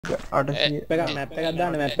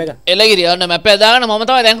එලගිරි ඔන්න මැප් එක දාගෙන මම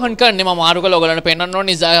තමයි දැන් හොන් කරන්නේ මම මාරු කරලා ඔයගලන්ට පෙන්වන්න ඕන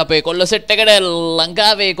නිසා අපේ කොල්ල සෙට් එකට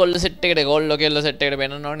ලංකාවේ කොල්ල සෙට් එකට කොල්ල කෙල්ල සෙට් එකට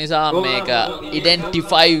පෙන්වන්න ඕන නිසා මේක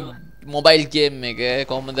ඉඩෙන්ටිෆයි මොබයිල් ගේම් එක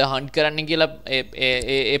කොහොමද හන්ට් කරන්න කියලා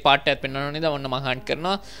ඒ පාර්ට් එකත් පෙන්වන්න ඕන නිසා ඔන්න මම හන්ට්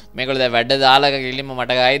කරනවා මේකවල දැන් වැඩ දාලා කිලිම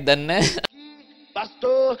මට ගායිද දන්නේ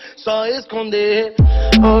Bastou só esconder.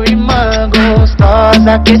 Oi, irmã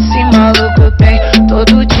gostosa que esse maluco tem.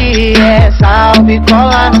 Todo dia é salve,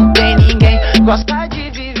 cola, não tem ninguém. Gosta de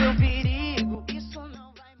viver o perigo, isso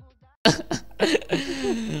não vai mudar.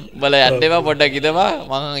 බල යන්නේවා පොඩ්ඩක් ඉදවා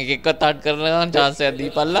මම එක එකක් තාට් කරනවා chance එකක්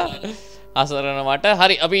දීපල්ලා අසරණ මට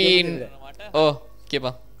හරි අපි ඕ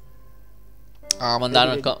කියපන් මම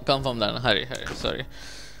දාන කන්ෆර්ම් දාන හරි sorry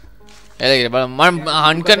එලගිරි බලන්න මම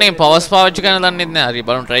හන්ට් කරන්නේ පවර්ස් පාවිච්චි කරන දන්නෙත් නෑ හරි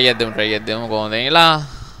බලමු try එකක් දෙමු කොහොමද එලා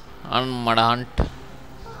අන්න මට හන්ට්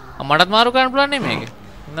මටත් මාරු කරන්න පුළුවන් නේ මේක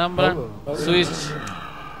නම් බලන්න ස්විච්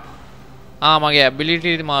මගේ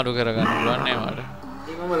ability මාරු කරගන්න පුළුවන් නේ මට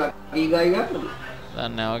මම ලකී ගායි ගන්නද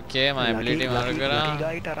දන්නේ ඕකේ මම ability මාරු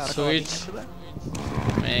කරා ස්විච්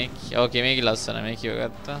මේක ඕකේ මේක ලස්සන මේක කිව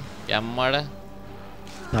ගත්තා යම්මඩ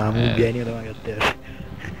නාමු ගෑනිය තමයි ගත්තේ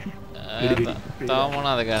තව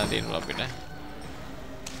මොනවද ගන්න තියෙන්නේ අපිට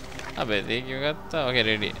අපේ දෙක ගත්තා ඕකේ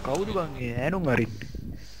රෙඩි කවුද බං ඒ ඈනුම් අරින්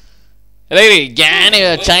රෙඩි ගෑනේ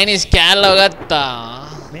චයිනීස් කෑල්ලව ගත්තා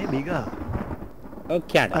මේ බිගා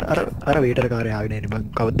ඕකේ අර වේටර් කාර්යය ආවේ නෑනේ බං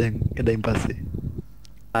කවුද දැන් එදින් පස්සේ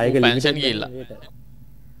ආයෙක පෙන්ෂන් ගිහිල්ලා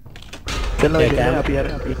අපි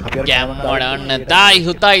ගෑම් මොඩන්න තායි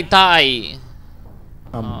හුතයි තායි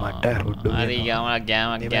අම්මට හුඩු හරි ගෑම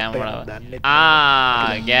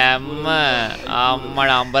ගෑම්ම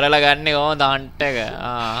අම්මට අම්බරලා ගන්නේ කොහොමද හන්ට් එක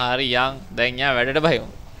හරි යන් දැන් යා වැඩට බහිමු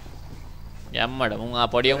යම්මඩ මුන්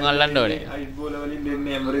පොඩි උන් අල්ලන්න ඕනේ අයිස් බෝල වලින්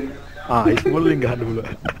දෙන්නේ ඇමරෙන් අයිස් බෝල වලින් ගහන්න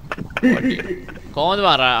පුළුවන් කොහොමද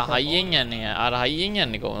අර හයියෙන් යන්නේ අර හයියෙන්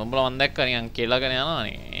යන්නේ කොහොමද උඹලා මන් දැක්කා නිකන් කෙලගෙන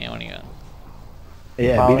යනවානේ ඒව නිකන්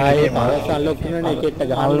ඒ ආයේ පවර්ස් අන්ලොක් කරනනේ එකට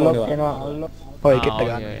ගහන්න ඕනේ ඔය එකට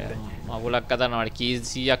ගන්න මගුලක් අතනවාට කී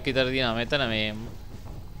 100ක් විතර තියෙනවා මෙතන මේ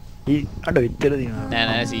අඩ විතර තියෙනවා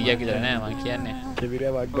නෑ 100ක් විතර නෑ මම කියන්නේ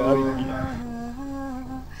දෙවිරයක් ගාවින්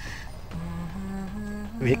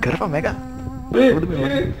මේ කරපම් මේක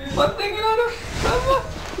මත්තෙන් ගිනාද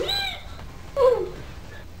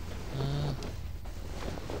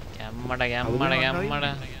ගැම්මඩ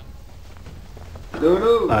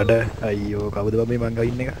දෝනෝ අඩ අයියෝ කවුද බං මේ මං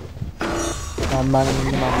ගවින්න එක මම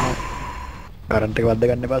කරන්ට් එක වද්ද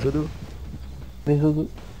ගන්න එපා සුදු විසුදු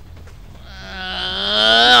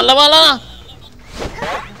අල්ලබලා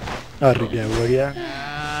හරි ගැව්වා ගියා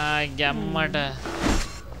ගැම්මට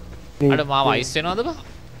අඩ මාව අයිස් වෙනවද බා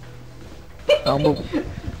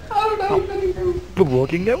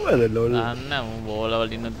වෝකින් ගැව්වද ලෝල් අන්න බෝල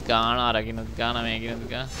වලිනුත් ගාන අරකිනුත් ගාන මේකිනුත්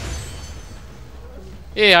ගාන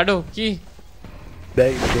ඒ අඩෝ කී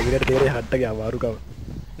දැන් දෙවිරට තේරේ හට්ටගේ අමාරුකම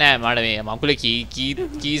නෑ මට මේ මකුලේ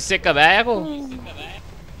කීස් එක බෑ යකෝ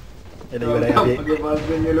එළ ඉවරයි අපි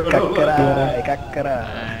එකක් කරා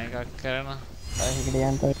එකක් කරනවා ආයෙකට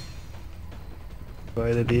යන්න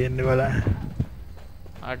කොහෙද තියෙන්නේ බලන්න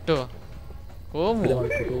අටෝ කොහොමද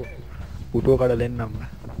පුටුව කඩලා එන්නම්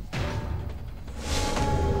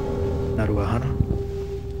නරු අහන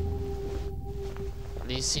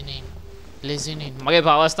listening මගේ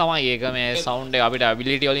පවර්ස් තමයි ඒක මේ සවුන්ඩ් එක අපිට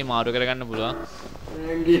ability වලින් මාරු කරගන්න පුළුවන්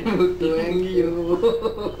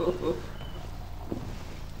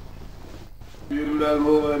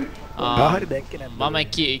හරි දැක්කේ නැද්ද මම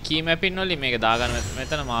කී මැපින් වලින් මේක දාගන්න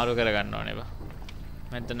මෙතන මාරු කරගන්න ඕනේ බා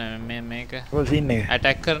මෙතන මේක ඔය සීන් එක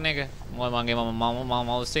ඇටැක් කරන එක මගේ මම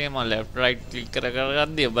මවුස් එකේ මම left right click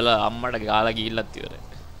කරගද්දි ඔබලා අම්මට ගාලා ගිහිල්ලත් ඉවරයි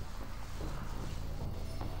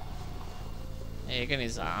ඒක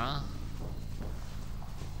නිසා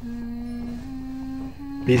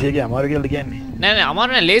PC එකේ අමාරු කියලාද කියන්නේ නෑ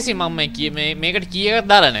අමාරු නෑ ලේසි මම මේකට කී එකක්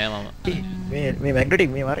දාලා නෑ මම මේ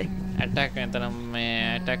මැග්නටික් මේ මාරේ ඇටැක් එතන මේ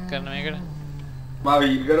ඇටැක් කරන මේකට මා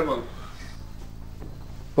වීල් කරපන්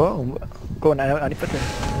කො අනිත් පැත්තේ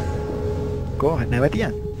කො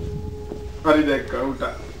නැවතියන් හරි දැක්කා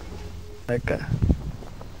උටා දැක්කා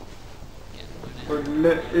ඔන්න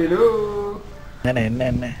එලෝ නෑ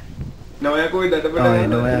නවයකෝ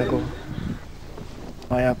දඩපඩ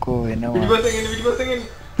නෝයකෝ එනවා පිටිපස්සෙන් එන්න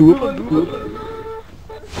දුව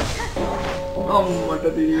අම්මට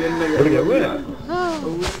තියෙන්නේ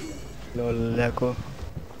ලෝල් යකෝ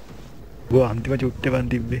ගෝ අන්තිම චුට්ටේ වන්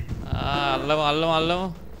තිබ්බේ අල්ලමු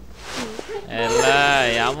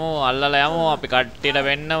එලා අල්ලලා යමු අපි කට්ටියට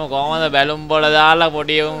වෙන්නම කොහමද බැලුම් බොල දාලා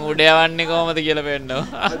පොඩි උන් උඩ යවන්නේ කොහමද කියලා වෙන්නව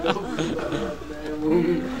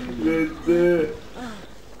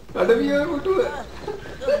අඩ විය කොටුව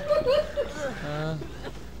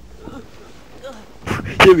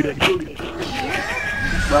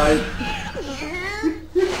බයි.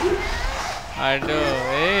 අඩෝ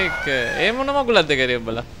ඒක ඒ මොන මකුලක්ද කරේ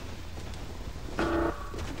උඹලා?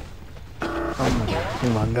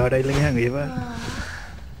 අම්මා මංගාවට ඇවිල්ලා ගියන් ඒවා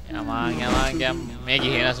යමන් මේ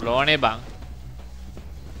ගිහින ස්ලෝනේ බං.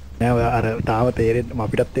 නෑ ඔය අර තාම තේරෙන්නේ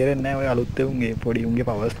අපිටත් තේරෙන්නේ නෑ ඔය අලුත් උන්ගේ පොඩි උන්ගේ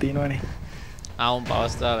පවර්ස් තියෙනවනේ. ආවුම්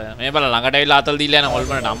පවස්තාව මේ බල ළඟට ඇවිල්ලා අතල් දීලා යන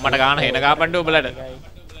හොල්මනට අම්මට ගාන හෙන ගාපන්න උඹලට.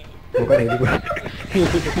 මොකද හෙලිකොප්ටර්.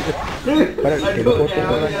 බල හෙලිකොප්ටර්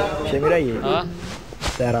ෂෙමිරයි. ආ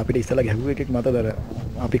දැන් අපිට ඉස්සලා ගැහුව එකෙක් මතද අර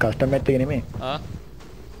අපි කස්ටම් මැච් එකේ නෙමෙයි. ආ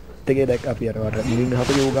දෙකේ දැක්ක අපි අර වට නිවින් හත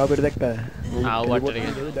යෝගාපෙට දැක්කා. ආවට ටික.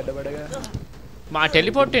 මා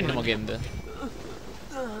ටෙලිපෝට් වෙන්නේ මොකෙන්ද?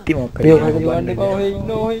 ඉතින් මොකක්ද? ඒ ගන්න එපා ඔහෙ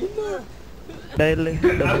ඉන්න ඔහෙ ඉන්න. ඩයල් එක.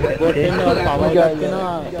 බොට් එන්න වල පවර් එකක්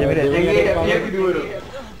වෙනවා. ෂෙමිරයි. ඒක දුවරෝ.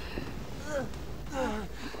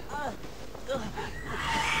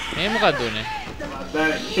 මේ මොකද්ද උනේ?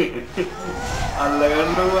 දැන් අල්ල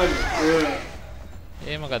ගන්න ඕනේ.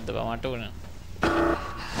 ඒ මොකද්ද බා මට උනේ?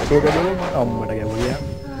 ෆොටෝ කැඩුවා අම්මට ගැවුවා.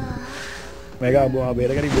 මේක අබෝ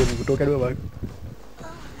බේරගෙන ඉබේ ෆොටෝ කැඩුවා බං.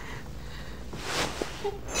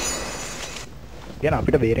 යන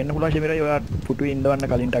අපිට බේරෙන්න පුළුවන් ෂෙමිරයි ඔයා පුටුවේ ඉඳවන්න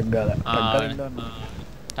කලින් ටක් ගාලා. ටක් ගාලා ඉඳවන්න.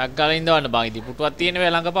 ටක් ගාලා ඉඳවන්න බං ඉතින් පුටුවක් තියෙන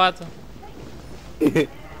වෙලාව ළඟ පාත.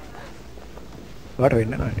 වට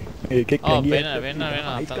වෙන්න නෑ. ඒකෙක් ඔව් වෙන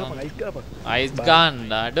අයිස් ගන්න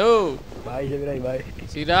අඩෝ. බයි ෂෙමිරයි බයි.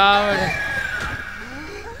 සිරාවට.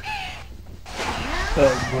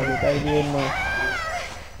 මොකයි කියන්නේ?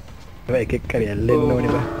 ඔය එකෙක් කරේ ඇල්ලෙන්න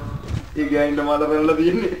ඕනේ බං. ඒ ගෑනිට මල පෙරලා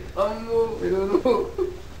තියෙන්නේ. අම්මෝ එළවලු.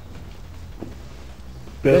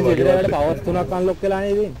 දැන් ඉතින් පවර්ස් තුනක් අන්ලොක් වෙලා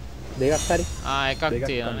නේද ඉන්නේ? දෙකක් හරි. ආ එකක්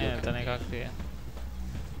තියෙනවා නේ එතන එකක් තියෙනවා.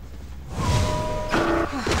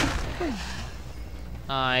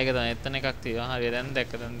 ආ ඒක තමයි එතන එකක් තියෙනවා. හරි දැන්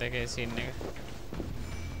දැක්කේ සීන් එක.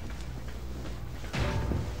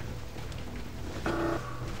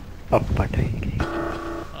 අප්පට ඒකේ.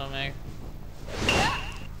 මේ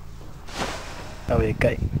තව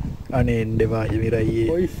එකයි. අනේ එන්නවා ෂෙමිරයි.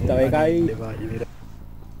 ඔයිස් තව එකයි. එන්නවා ෂෙමිරයි.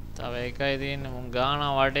 තව එකයි තියෙන්නේ මුන් ගාන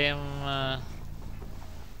වටේම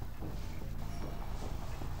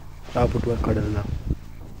තා පුටුවක් කඩලා.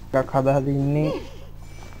 එකක් හදා ඉන්නේ.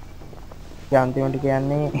 අන්තිමට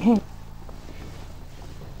කියන්නේ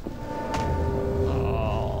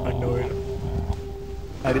අන්න ඔය.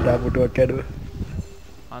 හරි තා පුටුවක් කැඩුවා.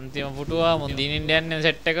 අන්තිම පුටුවා මුන් දිනින්න යන්නේ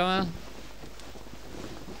සෙට් එකම.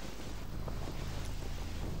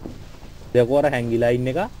 දෙකෝර හැංගිලා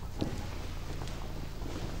ඉන්න එක.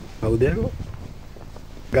 කවුද යකෝ?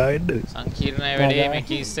 ගාවෙද්ද? සංකීර්ණයි වැඩේ මේ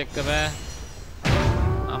කීස් එක්ක බෑ.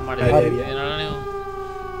 අම්මට දෙනවනේ.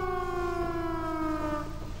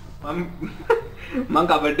 මං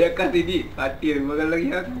කබඩයක් අතිදි කට්ටිය රිම කරලා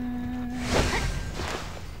ගියා.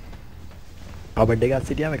 කබඩ් එකක්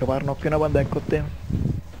සිටියාම එකපාර නොක් වෙනවා බං දැක්කොත් එහෙම.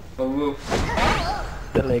 ඔව් ඔව්.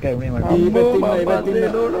 දැන් ඒකයි උනේ මට.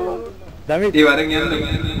 දමිත් ඒ වරෙන් යන්න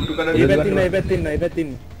මුටු කරලා ඒ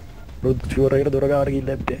පැත්තින්න රුද් ෂුවර් එකට දොර ගාවට ගිහින්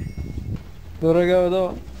දැප්පේ. දොරගාව දෝ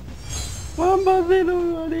මම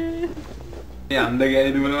බස්සෙනුනේ මේ අන්ද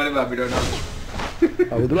ගෑනි දුවනවනේ අපිට වඩා.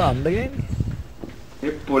 අවුදුලා අන්ද ගෑනේ.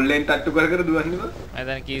 මේ පොල්ලෙන් තට්ටු කර කර දුවන්නේ බා. මම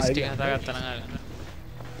දැන් කීස් ටික හදාගත්තා නම් හරි.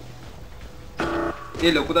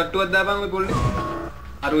 ඒ ලොකු තට්ටුවක් දාපන් ඔය පොල්ලේ.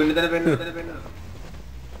 අර වෙන තැන පෙන්න.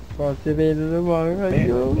 පස්සේ වේදද මම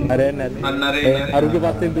අයියෝ අර නැද්ද අන්න අර අරුගේ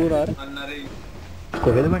පස්සෙන් දුවනවා අර අන්න අර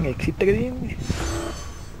කොහෙද මං එක්සිට් එක තියෙන්නේ?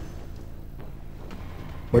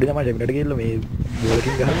 පොඩි තමයි ෂෙමිරට ගිහලා මේ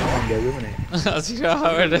බෝලකින් ගහනවා මං ගැව්වෙම නෑ.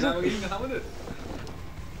 අසිරාවට.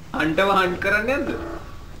 හන්ටව හන්ට් කරන්නේ නැද්ද?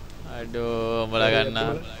 අඩෝ උඹලා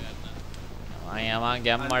ගන්නා. යමන්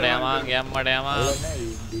ගැම්මඩ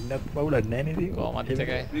දින්නත් පවුලක් නෑ නේද? කොහොමත්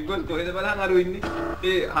එකයි. රිග්ගොස් කොහෙද බලන් අර ඉන්නේ?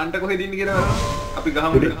 ඒ හන්ට කොහෙද ඉන්නේ කියලා බලන්න. අපි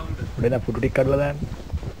ගහමු. උඩ පුටු ටික කඩලා දාන්න.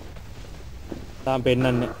 තාම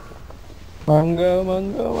පෙන්නන්නේ මංගා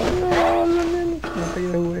වල්ලන්නේ මට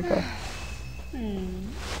යහුව එක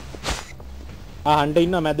හන්ට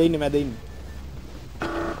ඉන්න මැද ඉන්න යමන්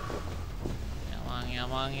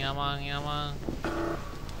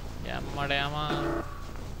ගැම්මඩ යමන්.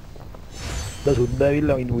 සුද්දා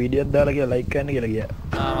ඇවිල්ලා ඉන්න වීඩියෝක් දාලා කියලා ලයික් කරන්න කියලා ගියා.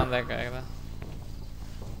 මම දැක්කා ඒක.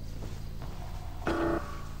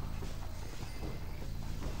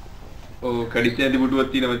 ඔව් කඩිච්ච ඇති පුටුවක්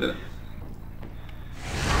තියෙනවා මෙතන.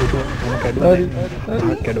 පුටුව මම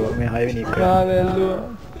කැඩුවා මේ 6 වෙනි එක. වැල්ලුවා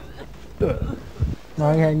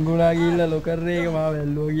මං හැංගුණා ගිහිල්ලා ලොකර් එක මා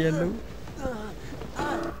වැල්ලුවා කියන්නකො.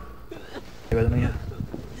 ඒ වදන යා.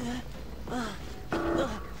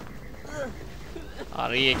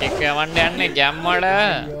 හරි එකෙක් යවන්න යන්නේ ගැම්මඩ.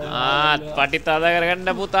 පටි තද කරගන්න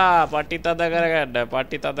පුතා. පටි තද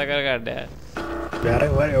කරගන්න. බෑර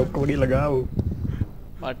වරේ ඔක්කොම ගිහලා ගාවු.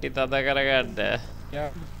 පටි තද කරගන්න.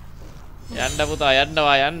 යන්න පුතා යන්න.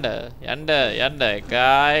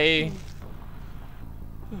 එකයි.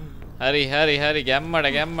 හරි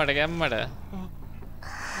ගැම්මඩ.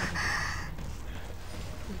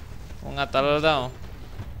 උන් අතල්ලා දාමු.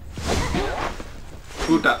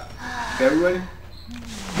 පුතා. ගැව්වනේ.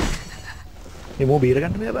 මේ මෝ බීර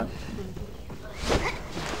ගන්න බෑ බං.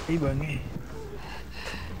 ඒ බං ඒ.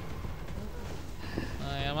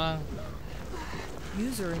 යමන්.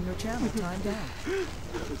 User in your channel timed out.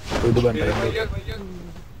 උඩ බන්ට.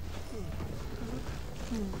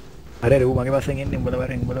 අර ඌ මගේ පස්සෙන් එන්නේ උඹලා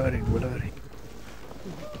වරෙන්.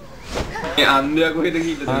 ඒ අන්ධයා කොහෙද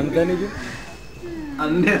ගිහිල්ලාද? අන්තනිද?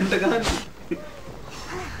 අන්ධයන්ට ගහන්න.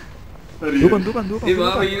 දුකන්. ඒ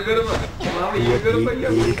මාව ඊල් කරපන්.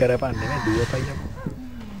 ඊල් කරපන් නෙමෙයි දුවපයියා.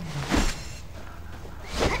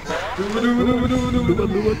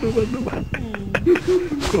 දුව.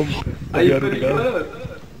 කොම්. අයියෝ.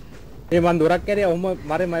 ඒ මන් දොරක් කැරියා ඔහම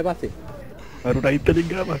මරේ මයි පස්සේ. අරුට අයිත්තලින්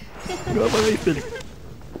ගාපන් අයිත්තලින්.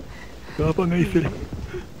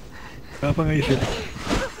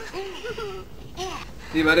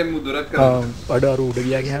 ඒ වරෙන් මු දොරක් කරා. අඩ අර උඩ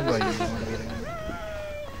ගියා ගහන් ගොයි.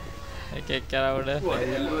 එකෙක් කරා උඩ.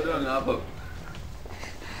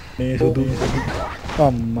 මේ සුදු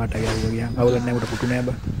අම්මට ගැව්වා ගියා. අවුලක් නැහැ උඩ පුටු නෑ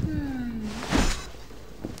බා.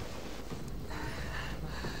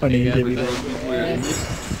 අනේ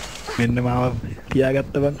මෙන්න මාව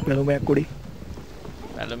තියාගත්ත බං බැලුමක් උඩේ.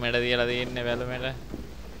 බැලුමෙඩ තියලා තියෙන්නේ බැලුමෙඩ.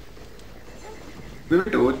 මේ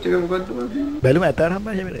ටෝච් එක මොකද්ද මම? බැලුම ඇතාර හම්බ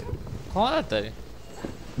හැමලේ. කොහොමද ඇත්තරේ?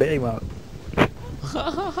 බෑයි මාව.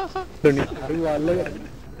 දුනි හරි වල්ලගෙන.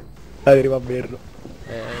 හරි මම බේරන.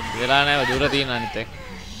 වෙලා නැහැ දුර තියෙන අනිත් එක.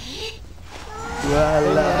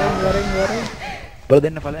 වරෙන්. බල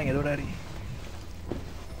දෙන්න ඵලයන් එතකොට හරි.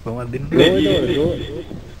 කොහමද දෙන්නේ?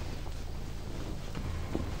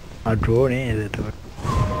 Drone නේද එතකොට.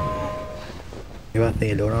 ඒවත්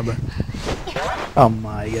ඒ ලෝන බ.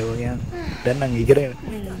 අම්මා අයියෝ ගියන්. දැන් නම් ඉගරේ.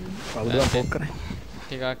 කවුරුන් ෆෝක් කරේ?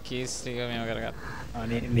 ටිකක් කීස් ටික මේව කරගත්තා.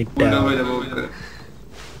 අනේ නිට්ටා.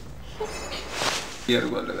 කියර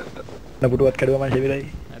ගොල්ලගත්තා. නපුටුවත් කැඩුවා මම ෂෙවිලයි.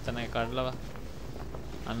 එතන කඩලවා.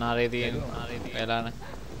 අන්න ආරේ තියෙන වෙලා නැහැ.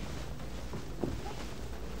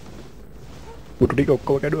 පුටු ටික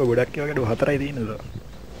ඔක්කොම කැඩුවා ගොඩක් ඒවා කැඩුවා 4යි තියෙනද?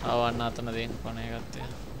 ආව අන්න අතන තියෙන කොනේ ගත්තේ.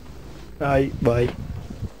 බයි.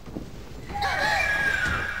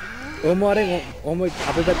 ඔම වරෙන් ඔම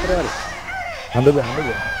අපේ පැත්තට වල. හඳද.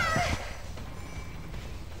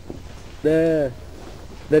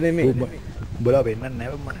 නෙමෙයි. උඹලා වෙන්නන්නේ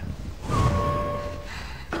නැහැ මම.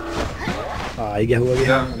 ආයි ගැහුවා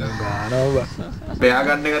ගියා ගානවා. බෑ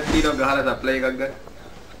ගන්න එකක් තියෙනවා ගහලා සප්ලයි එකක් ගන්න.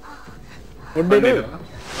 පොඩ්ඩේ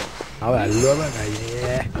ආව ඇල්ලුවා බං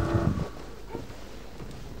අයියේ.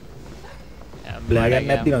 බ්ලෑ ගන්න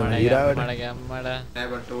නැති නේද ඊරාවට. ගැම්මඩ. නෑ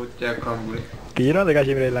බට ටෝච් එකක් හම්බුනේ. තියනවද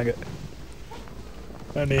කාශිමරේ ළඟ?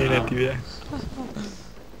 අනේ නැති වේ.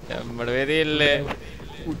 ගැම්මඩ වෙරිල්ලේ.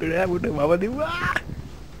 උඩ මම දිව්වා.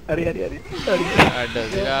 හරි. අඩ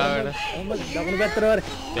දිරාවට. ඔම දකුණු පැත්තට වර.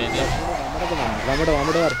 පෙනි. වමට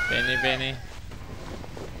වර. පෙනි.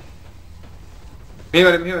 මේ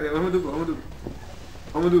වරේ මොහොමදු.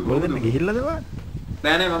 මොකද ගිහිල්ලාද වා?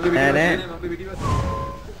 නෑ මගේ පිටිපස්ස.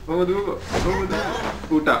 මොහොමදු.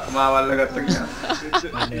 පුතා මාවල්ල ගත්ත ගියා.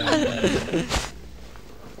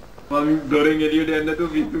 මම දොරෙන් එළියට යන්න නැතුව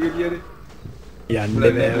පිටු ගියානේ. යන්න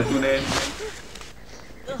බෑ. තුනේ.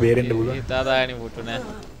 බේරෙන්න පුළුවන්. හිතාදායනි පුටු නෑ.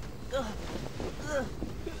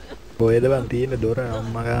 කොහෙද බං තියෙන්නේ දොර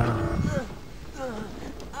අම්මා ගන්න.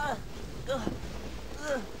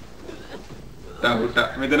 තාපුටා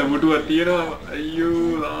මෙතන මුටුවක් තියෙනවා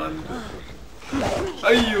අයියෝ ලාන්ත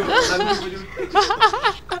අයියෝ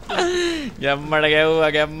ගැම්මඩ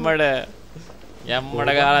ගැව්වා ගැම්මඩ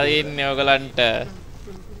ගාලා තින්නේ ඔයගලන්ට.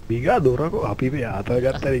 බිගා දොරකෝ අපි මේ ආතල්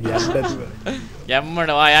ගත්තා යන්න ඇතුව. ගැම්මඩ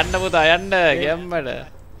වා යන්න පුතා යන්න ගැම්මඩ.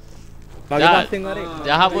 මගේ පස්සෙන් වරේ.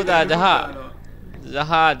 ජහ පුතා ජහ.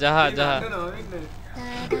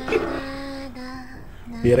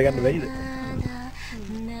 බේරගන්න බැයිද?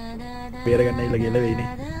 බේරගන්න ඉල්ල කියලා වෙයිනේ.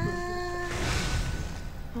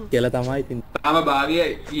 කියලා තමයි ඉතින්. තාම භාගයයි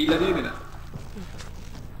ගිහිල්ලා තියෙන්නේ නා.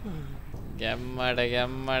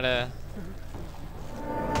 ගැම්මඩ.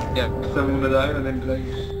 සමුන දාගෙන දැන් ඉඳලා.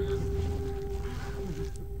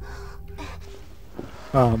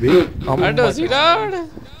 බේ අඩ සිරාඩ.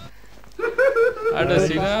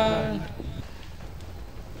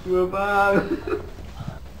 උඹා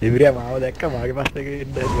ඉවරියා මාව දැක්ක මාගේ පස්සේ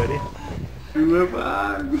ඉන්න වැඩි.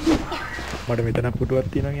 දුවපන්. මට මෙතන පුටුවක්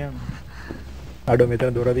තියෙනවා කියන්න. අඩෝ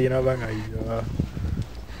මෙතන දොර තියෙනවා බං අයියෝ.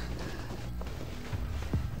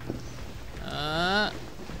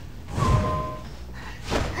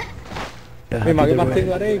 මේ මගේ පස්සෙන්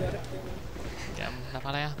වරේ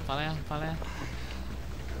පලය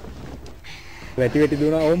වැටි වැටි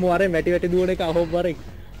දුවනවා. ඕම වරේ වැටි වැටි දුවන එක අහෝ වරේ.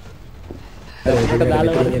 මට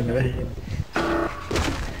දාලා වරේ.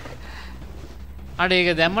 අඩ ඒක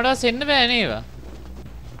දැම්මට පස්සේ එන්න බෑ නේද?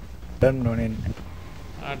 දන්න ඕනේ.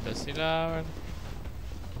 අඩ සිලාවට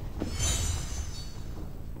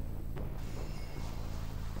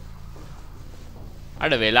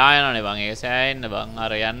අඩ වෙලා යනනේ බං ඒක සෑහෙන්න බං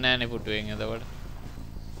අර යන්නේ නැහනේ පුටුවෙන් එතකොට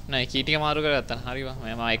නෑ කී ටික මාරු කරගත්තා හරි බං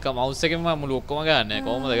මම එක මවුස් එකෙන් මම මුළු ඔක්කොම ගන්නෑ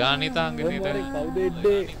කොහොමද ගහන්නේ තාංගෙ නේද කවුද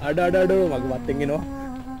එද්දේ අඩ මගේ වත්තෙන් එනවා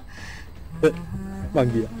මං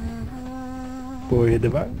ගියා කොහෙද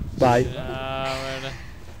බං බයි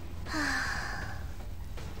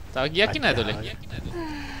තව ගියක් නෑ ඇතුලේ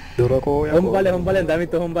දොර කෝය හොම් බලේ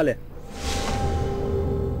දමිත් හොම් බලේ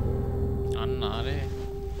අන්න ආරේ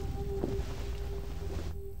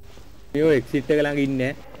මේ එක්සිට් එක ළඟ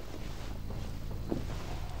ඉන්නේ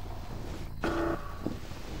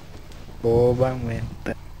බෝබන් මෙන්ට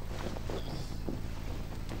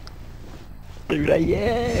ඉවිරයි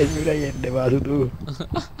එන්න වාසුතු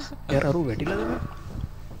යරරු වැටිලද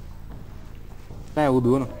නෑ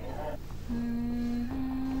උදුවන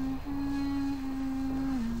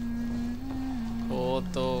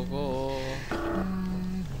කෝතෝකෝ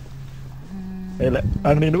එල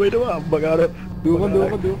අන්න එනුවයිටවා අම්බකාර දුවම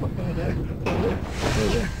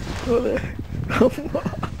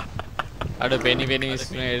අඩ පෙනි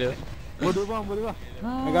විස්නේද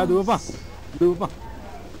දුවපන්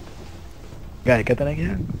ගයක තැන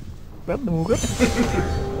කිය පැත් මූක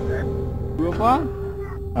දුවපන්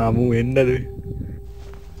ආමූ එන්නද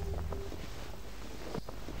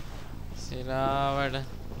සිරාවට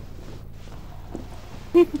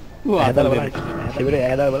ඇදල බල ඇතිවර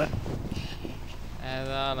ඇදල බල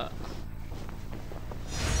ඇදාලා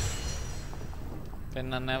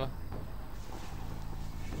පෙන්න්න නැව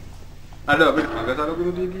අද අපිට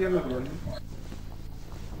මගසලකුණු දී කියන්න පුළුවන්.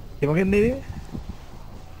 එමගෙන්නේ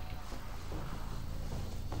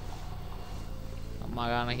අම්මා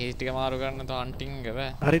ගාන කීස් ටික මාරු කරන්න තව අන්ටින් එක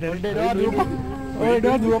බෑ හරි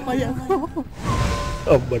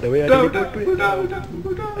ඔබට ඔය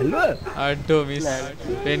අඩ්ඩෝ මිස්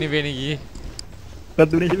පෙනි ගියේ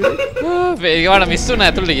පත්දුනේ ඒකට මිස්සුන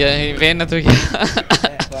ඇතුළට ගියා පේන්නේ නැතුව ගියා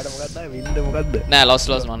වාට මොකක්ද වින්ද මොකක්ද නෑ ලොස්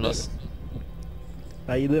මන් ලොස්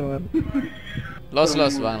අයිද ලොස්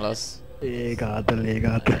බං ලොස් ඒක ආතල්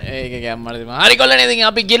ඒක ගැම්මට හරි කොල්ලනේ ඉතින්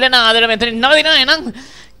අපි ගිල්ලන ආදර මෙතනින් නවතිනවා එහෙනම්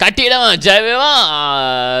කට්ටියටම ජය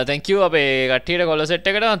වේවා thank you අපේ කට්ටියට කොල්ල සෙට්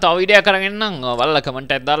එකට තව වීඩියෝයක් කරගෙන එන්නම් වල්ලා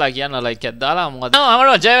කමෙන්ට් එකක් දාලා කියන්න ලයික් එකක් දාලා මොකද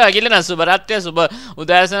අපිට ජය වේවා ගිල්ලන සුබ රාත්‍රිය සුබ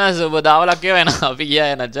උදෑසන සුබ දවල්ක් වේවා එහෙනම් අපි ගියා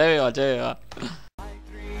එහෙනම් ජය වේවා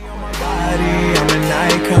I'm an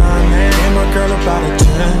icon, man. I'm a girl about a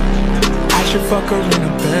 10. I should fuck her in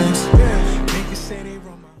the Benz.